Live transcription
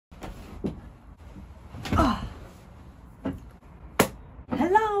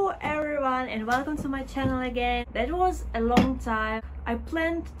everyone and welcome to my channel again. That was a long time. I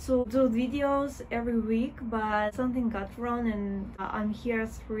planned to do videos every week, but something got wrong and I'm here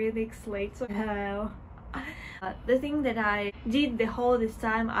 3 weeks late. So the thing that I did the whole this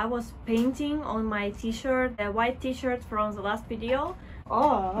time, I was painting on my t-shirt, the white t-shirt from the last video.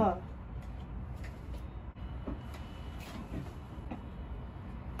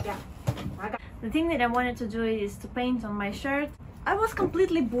 Yeah. The thing that I wanted to do is to paint on my shirt. I was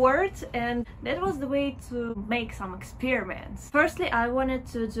completely bored and that was the way to make some experiments. Firstly, I wanted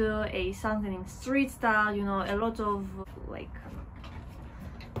to do something in street style, you know, a lot of like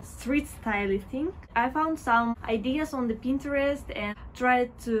street style thing. I found some ideas on the Pinterest and tried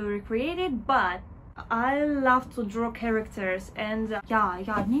to recreate it, but I love to draw characters and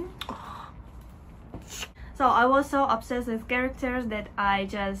so I was so obsessed with characters that I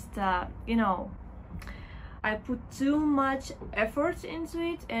just, you know, I put too much effort into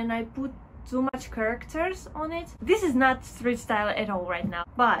it and I put too much characters on it. This is not street style at all right now,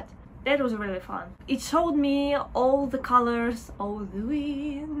 but that was really fun. It showed me all the colors, all the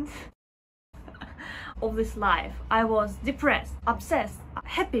wind of this life. I was depressed, obsessed,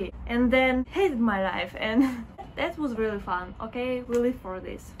 happy, and then hated my life, and that was really fun. Okay, we live for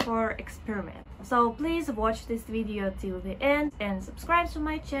this, for experiment. So please watch this video till the end and subscribe to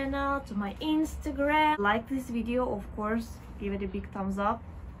my channel, to my Instagram. Like this video, of course, give it a big thumbs up.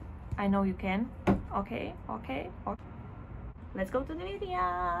 I know you can. Okay. Let's go to the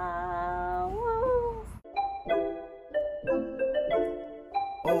video. Woo.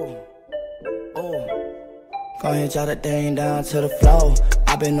 Go ahead, jot that thing down to the floor.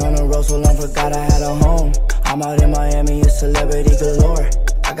 I've been on the road so long, forgot I had a home. I'm out in Miami, it's celebrity galore.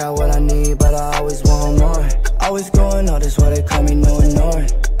 I got what I need, but I always want more. Always going on, that's why they call me no ignore.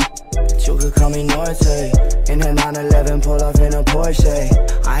 But you could call me Norte. In a 911, pull off in a Porsche.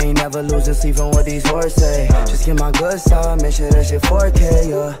 I ain't never losing sleep on what these whores say. Just get my good side, make sure that shit 4K,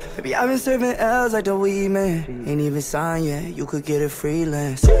 yeah. Baby, I've been serving L's like the weed man. Ain't even signed yet, you could get it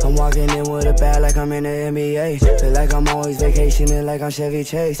freelance. I'm walking in with a bag like I'm in the NBA. Feel like I'm always vacationing like I'm Chevy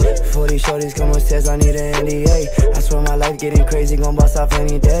Chase. Before these shorties come upstairs, I need an NDA. I swear my life getting crazy, gon' bust off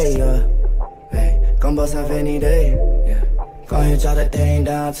any day, yeah. Hey, gon' bust off any day, yeah. Go ahead, jot that thing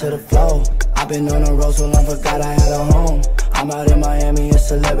down to the floor. I've been on the road so long, forgot I had a home. I'm out in Miami, it's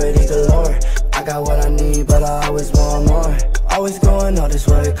celebrity galore. I got what I need, but I always want more. Always going on, that's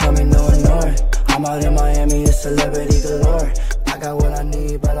why they call me no ignore. I'm out in Miami, it's celebrity galore. I got what I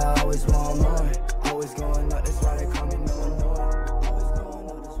need, but I always want more. Always going on, that's why they call me no ignore. Always going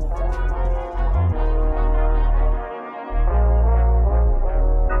on, that's why.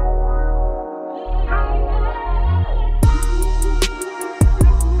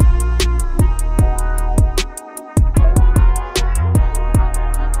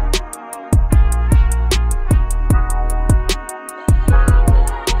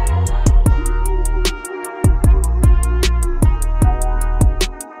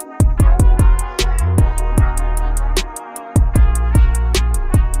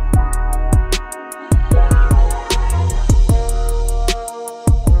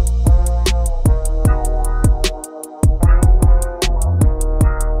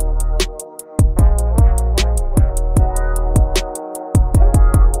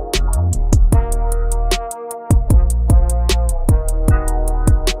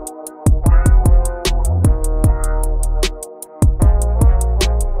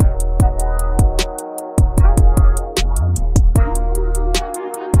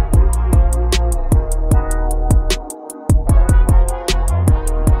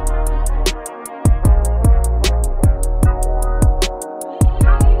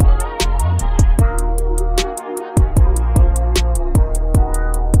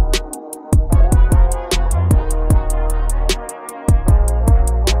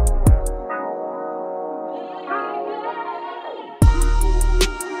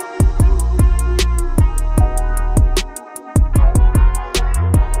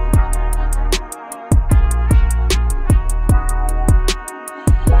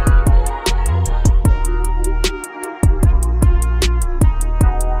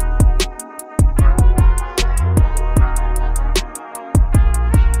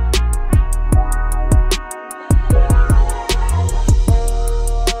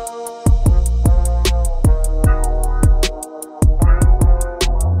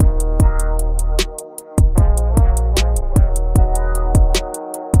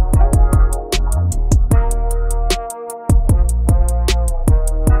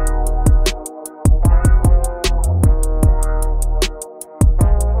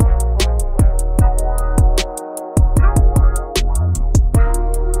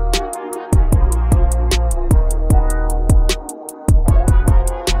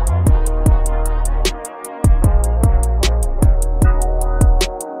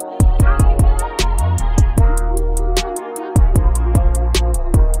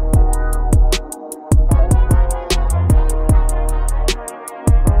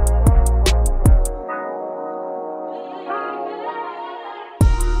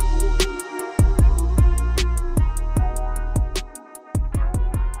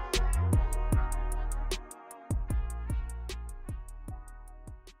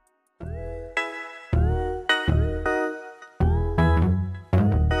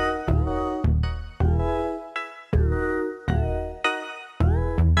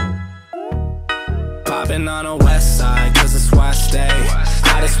 Popping on the west side, cause that's where I stay.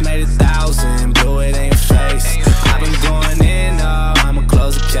 I just made 1,000, blew it in your face. I've been going in, I'ma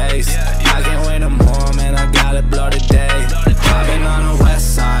close the case. I can't wait no more, man, I gotta blow today. Popping on the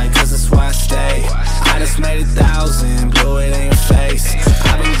west side, cause that's where I stay. I just made 1,000, blew it in your face.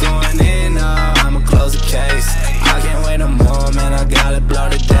 I've been going in, I'ma close the case. I can't wait no more, man, I gotta blow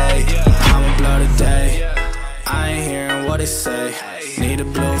today. I'ma blow today. I ain't hearing what they say. Need a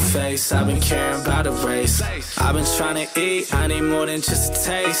blue face, I've been caring about the race. I've been trying to eat, I need more than just a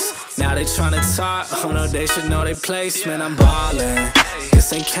taste. Now they trying to talk, oh no, they should know they place. Man, I'm ballin',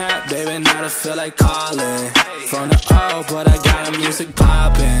 this ain't cap, baby, now I feel like calling. From the O, but I got the music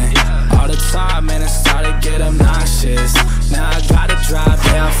poppin'. All the time, man, it started to get obnoxious. Now I gotta drive,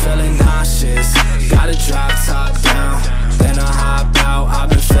 yeah, I'm feeling nauseous. Gotta drive top down, then I hop out. I've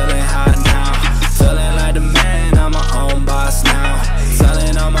been feeling hot now, feeling like the man, I'm my own boss now.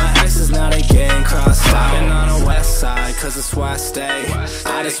 Telling all my exes, now they getting crossed out. Popping on the west side, cause that's where I stay.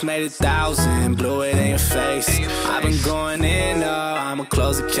 I just made 1,000, blew it in your face. I've been going in, I'ma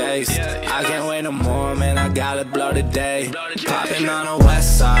close the case. I can't wait no more, man, I gotta blow today. Popping on the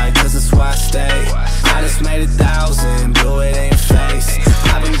west side, cause that's where I stay. I just made 1,000, blew it in your face.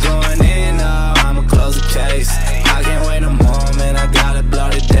 I've been going in, I'ma close the case. I can't wait no more, man, I gotta blow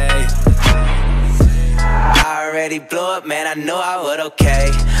today. I already blew up, man, I knew I would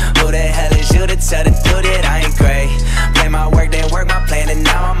okay. Who the hell is you to tell the dude that I ain't great? Play my work, then work my plan, and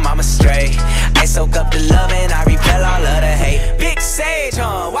now I'm on my straight. I soak up the love and I repel all of the hate. Big Sage,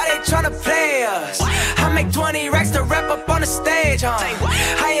 why they tryna play us? I make 20 racks to wrap up on the stage,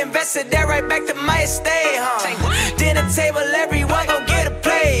 I invested that right back to my estate, Dinner table, everyone gon' get a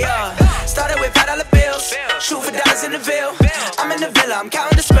play, Started with $5 bills, shoot for dollars in the Ville. I'm in the villa, I'm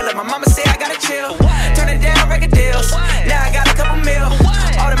counting the spiller. My mama say I gotta chill. Turn it down, record deals. Now I got a couple mil.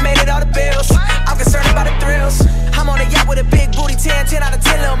 Automated all the bills. I'm concerned about the thrills. I'm on a yacht with a big booty, 10 out of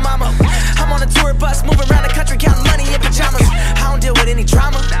 10, little mama. I'm on a tour bus, moving around the country, counting money in pajamas. I don't deal with any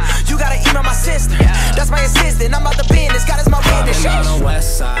drama. You gotta email my sister. That's my assistant. I'm about to be in this. God is my witness. Popping on the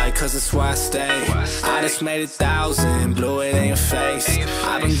west side, cause it's where I stay. I just made 1,000, blew it in your face.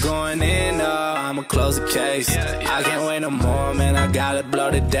 I've been going in, I'ma close the case. I can't wait no more, man, I gotta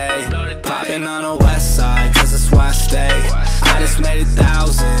blow today. Popping on the west side, cause it's where I stay. I just made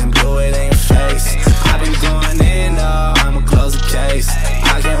 1,000, blew it in your face. I've been going in, I'ma close the case.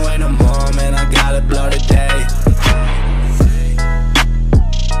 I can't wait no more, man, I gotta blow today.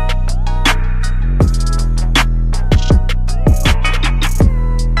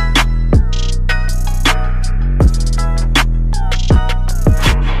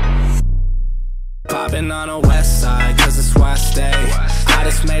 Popping on the west side, cause it's where I stay. I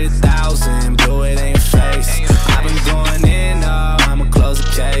just made 1,000, blew it in your face. I've been going in, I'ma close the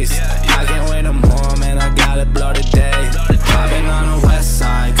case. I can't wait no more, man, I gotta blow today. Popping on the west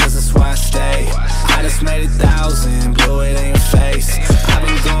side, cause it's where I stay. I just made 1,000, blew it in your face. I've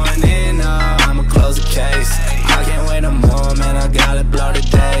been going in, I'ma close the case. I can't wait no more, man, I gotta blow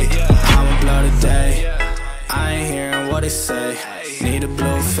today. I'ma blow today. I ain't hearing what they say. Need a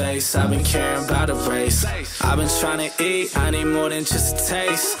blue face, I've been caring about the race. I've been trying to eat, I need more than just a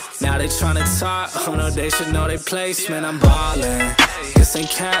taste. Now they trying to talk, oh no, they should know they place. Man, I'm ballin', this ain't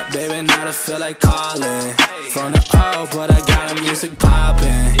cap, baby, now I feel like calling. From the O, but I got the music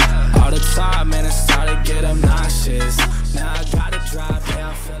poppin'. All the time, man, it started to get obnoxious. Now I gotta drive, yeah,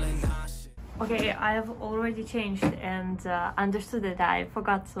 I'm feeling nauseous. Okay, I have already changed and understood that I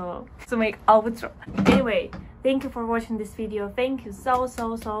forgot to make outro. Anyway, thank you for watching this video. Thank you so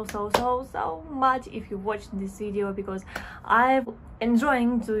much if you watched this video, because I'm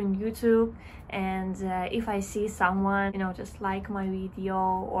enjoying doing YouTube, and if I see someone, you know, just like my video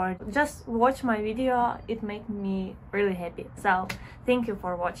or just watch my video, it makes me really happy. So thank you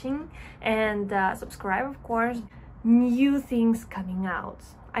for watching, and subscribe, of course. New things coming out,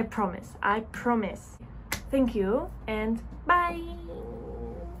 I promise. Thank you and bye.